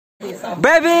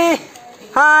Baby,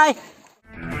 hi.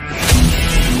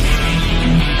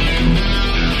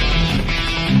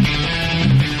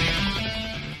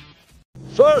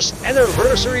 First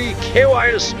anniversary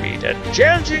KYS meet at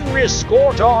Geljang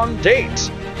Resort on date,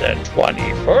 the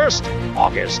 21st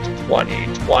August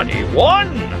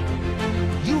 2021.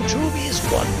 YouTube is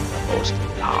one of the most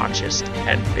largest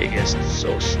and biggest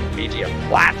social media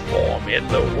platform in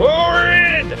the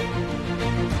world.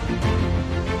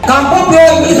 Kampung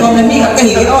dia ini suami ni kat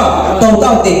kiri tahu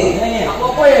deh.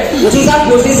 Susah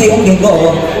proses yang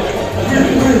tinggal.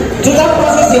 Susah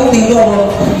proses yang tinggal.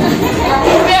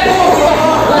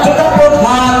 Susah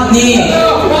proses ni.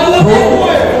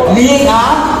 Ni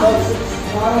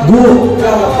bu.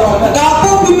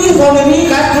 Kampung ini suami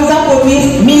ni kat susah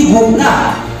proses ni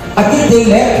guna. Akhir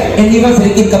dia ini kan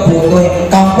sedikit kampung tu.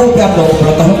 Kampung yang dong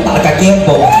bertahun tak kaki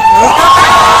kampung.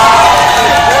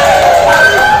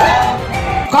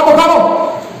 Kamu,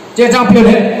 Geljang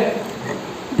pilih.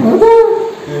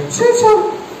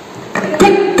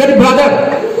 Kan brother,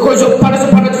 kau jauh panas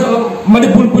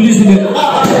Manipur polis ini.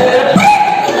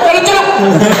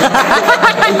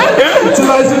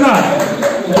 Celah sana.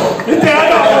 Ini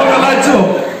ada orang lain.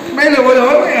 Mele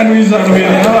orang yang nuisa ni.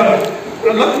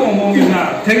 Lalu ngomongin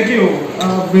na. Thank you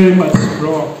very much,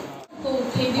 bro. Oh,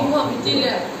 thank you much, betul.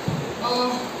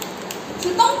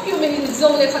 Kita tahu yang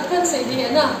zong lekatkan saya dia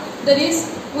na. That is,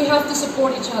 we have to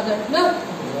support each other. Na,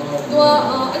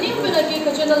 doa. Ani yang lagi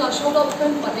kerja na shout out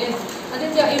kan pada. Ada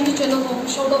dia ini channel mau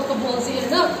shout out ke bolzi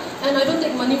na. And I don't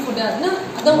take money for that. Na,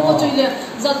 ada mau tu ile,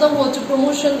 zat mau tu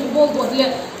promotion bol buat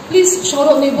ile. Please shout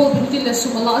out ni bol betul ile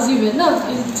semua lazim na.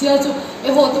 Dia tu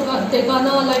tu kan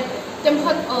tegana like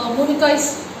tempat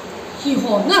monetize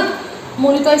hiho na.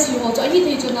 Monetize hiho. So ahi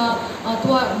tu na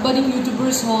tua budding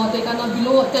YouTubers ho. Tegana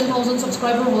below 10,000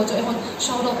 subscriber ho. So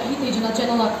shout out ahi tu na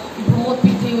channel la promote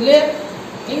pi le.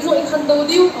 Izo ikan tahu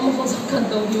dia, amo kau ikan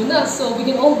tahu dia na. So we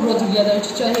can all grow together.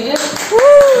 Cica he.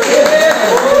 Thank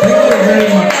you very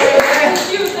much.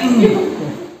 Thank you.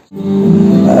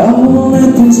 I won't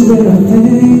let these little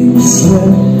things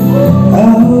slip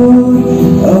out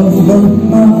of my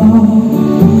mouth.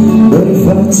 But if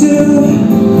I do,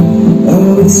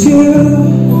 oh it's you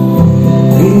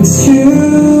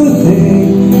they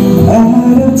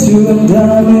add up to and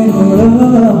I'm in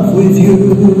love with you.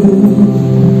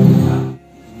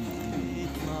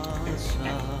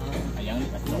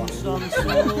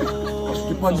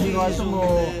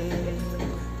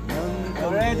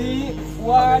 Ready,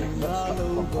 one.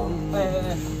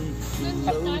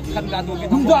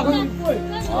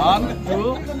 One,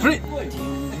 two, three.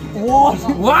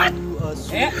 What?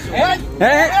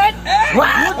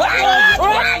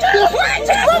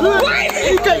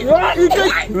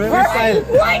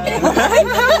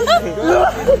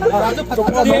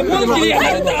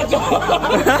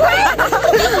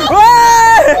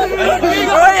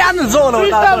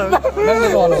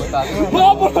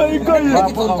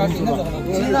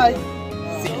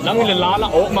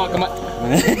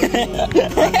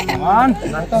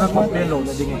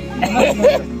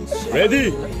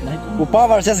 Ready? Upa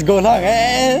versus Geljang.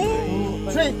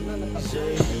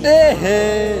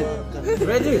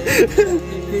 Ready?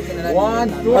 One,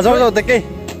 two, three.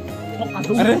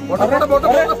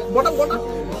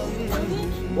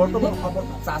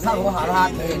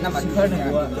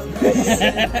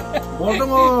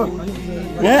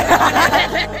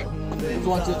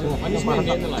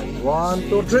 One,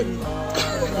 two, three.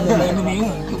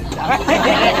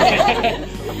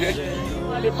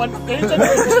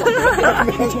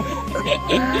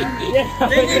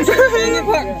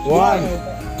 One,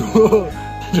 two,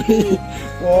 three,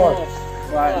 four,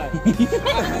 five.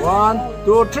 One,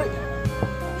 two, three.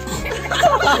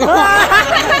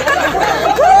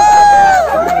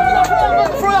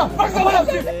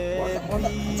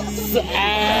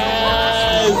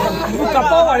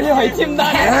 Kapal ở đây phải chim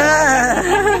đan.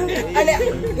 Anh nè,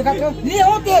 đi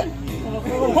hốt đi.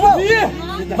 Hốt đi.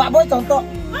 Vạ bôi tổng to.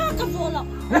 Cắt số lắm.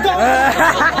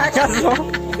 Cắt số.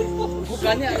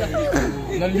 Bukan ya.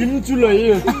 Nah lucu lah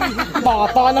ya.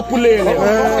 Mata na pule.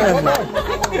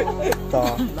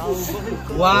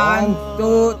 One,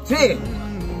 two, three.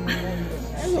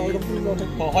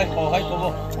 Hỏi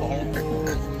cô.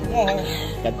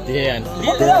 Kasihan.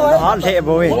 Hot leh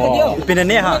boy.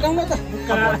 Pinane ha.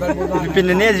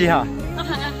 Pinane gì hả?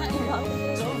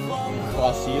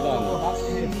 Kasihan.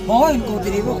 Hỏi cô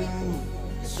tiri bu.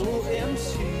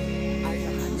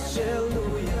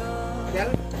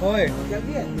 Oi.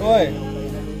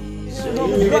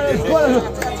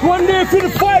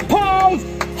 25 pounds,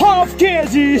 half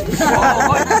kg.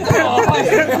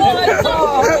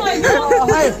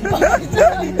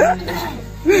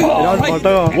 Don't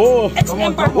photo. Whoa.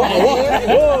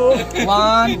 Whoa.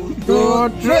 1, 2,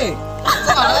 3.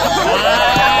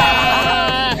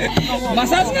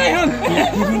 Massage ngay hả?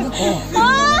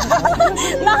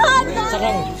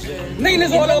 Này là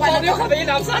rồi bao nhiêu khả bị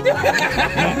làm sao chứ?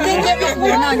 Cái biết của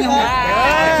nó nhiều.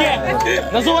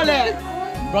 Nó rồi lệ.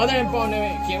 Brother and Paul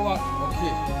này kéo vào.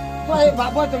 Vậy bà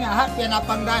bố trong nhà hát piano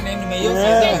bằng đá này mày yêu gì?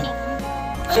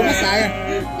 Không sai.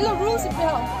 Lo rules itu.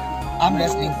 I'm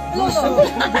wrestling.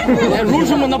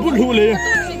 Rules mà nó bút hù lệ.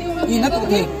 Ini tuh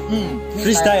deh.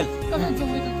 Freestyle.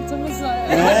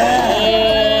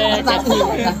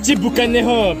 Chỉ bukannya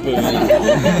hop.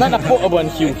 Mana po abuan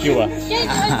kiu ah.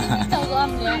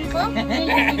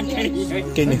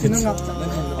 Kayaknya itu.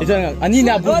 Itu ani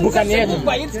na bukannya itu.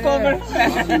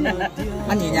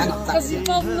 Ani nya nggak tak.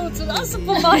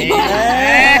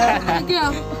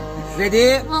 Ready?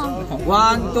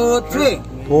 1, 2, 3.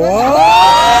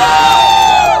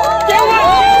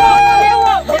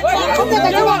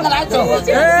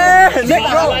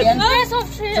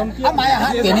 Anh mày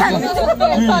hát tiền đi.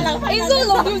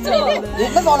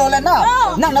 Nó rồi lên đó.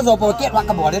 Năng nó rồi bộ kiện hoặc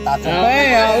cái bộ đấy ta.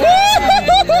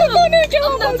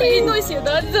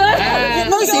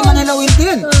 Nói gì mà này lâu in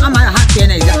tiền. Anh mày hát tiền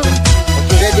này ra.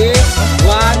 Ready?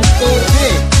 1, 2,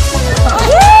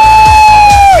 3.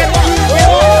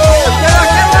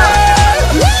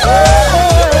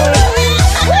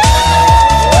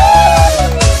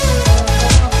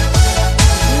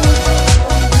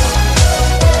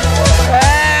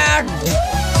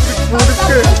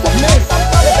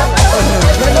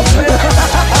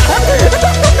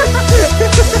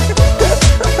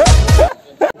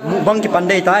 Mukbang ki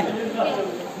pandai tai.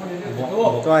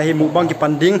 So I mukbang ki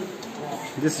panding.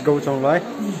 This goes on like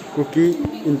cookie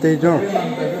integer.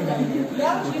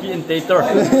 Cookie integer.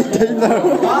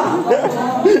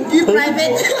 Keep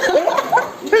private.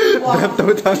 Đẹp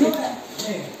tôi thằng.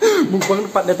 Mukbang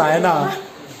pandai tai na.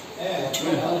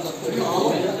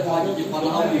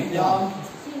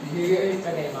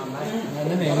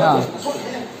 Ini na.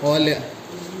 Oh le.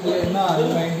 Na,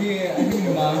 numai hi ini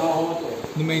ma.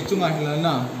 Numai cuma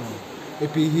hilana.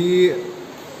 Epi hi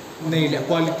nei le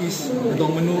qualities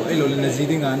dong menu ai lo le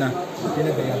nazidi nga na.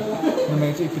 Pina de.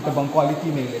 Numai chu ipita bang quality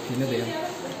nei le pina de.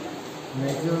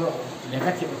 Numai chu le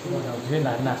ka chi mo da thuen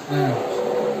lan na.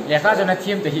 Le ka cho na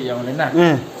thiem te hi yong le na.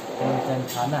 Chen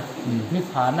chan na. Mi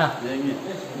pha na.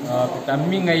 Ta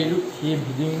mi ngai lu thiem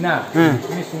hi ding na.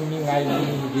 Mi sung mi ngai lu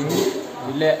hi ding.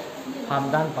 Le ham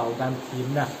dan pau dan thiem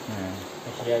na.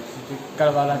 Kia chu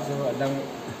kalwala chu adang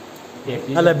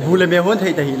Ala bule me hon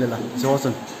thei tahi la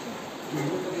Johnson.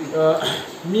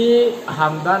 Mi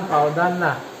hamdan paudan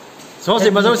na. So se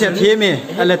ma zo se thi me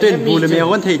ala tuen bule me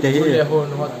hon thei tahi.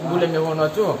 Bule me hon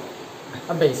chu.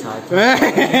 A bei sa.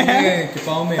 Ki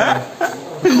pau me.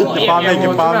 Ki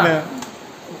pa me.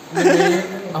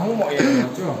 A hu mo ye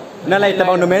chu. Na lai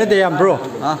tabang no me de am bro.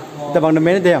 Ha. Tabang no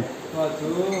me de am.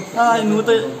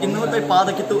 inu tay pa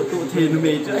da ki tu the nu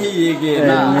me chu hi ge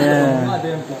na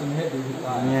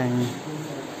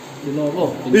you know bo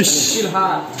Ish.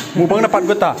 Mukbang dapat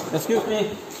ko ta. excuse me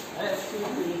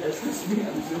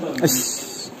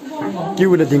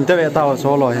Kiu na ding ta ve ta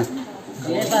so lo he.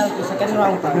 second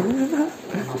round ta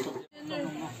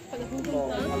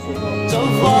trong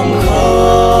phòng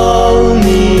không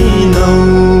ni nâu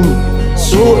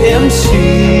số em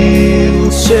siêu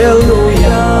xeo lôi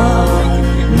ya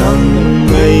nằm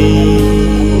ngày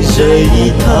dây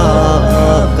tha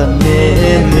cần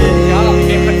em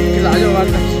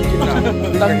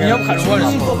Tang nyok khan wol.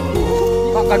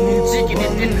 Pak kan munci kini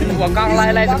tin dua kang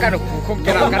lai tu kan ku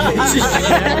kira kan munci.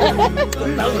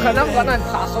 Tang khanam kanan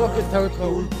tha so ki thau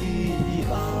thau.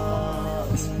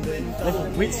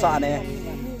 Wit sa ne.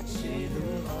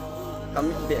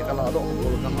 Kami be ka la do ko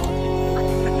ka ha.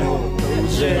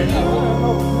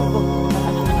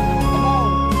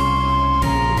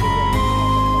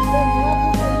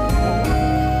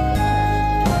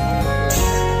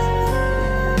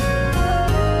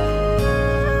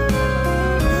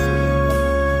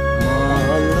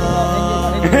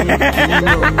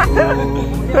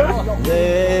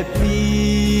 để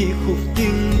phi khúc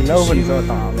kinh Lâu vẫn do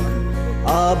tạm.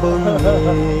 à bông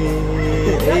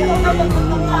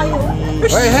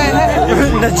Hey,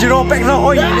 na zero pack ra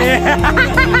oi ne.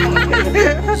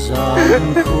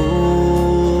 gian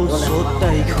khô số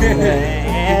tay khô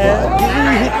và đi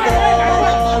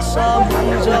ta xa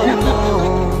mong giao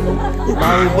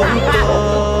bao bóng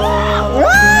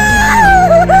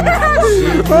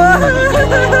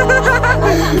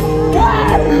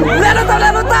Lên nó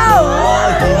tao.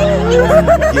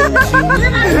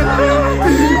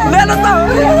 Lên nó tao.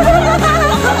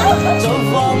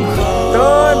 trong vòng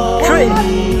không 3, 2,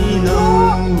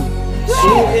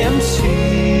 em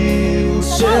siêu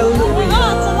sẽ lùi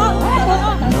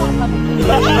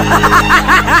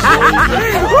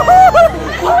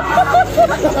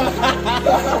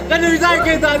cái đường dài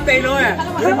kia toàn tiền luôn à.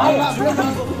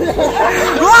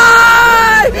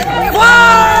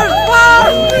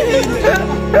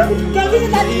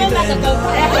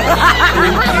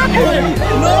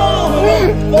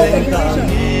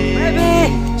 Baby,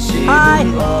 hi.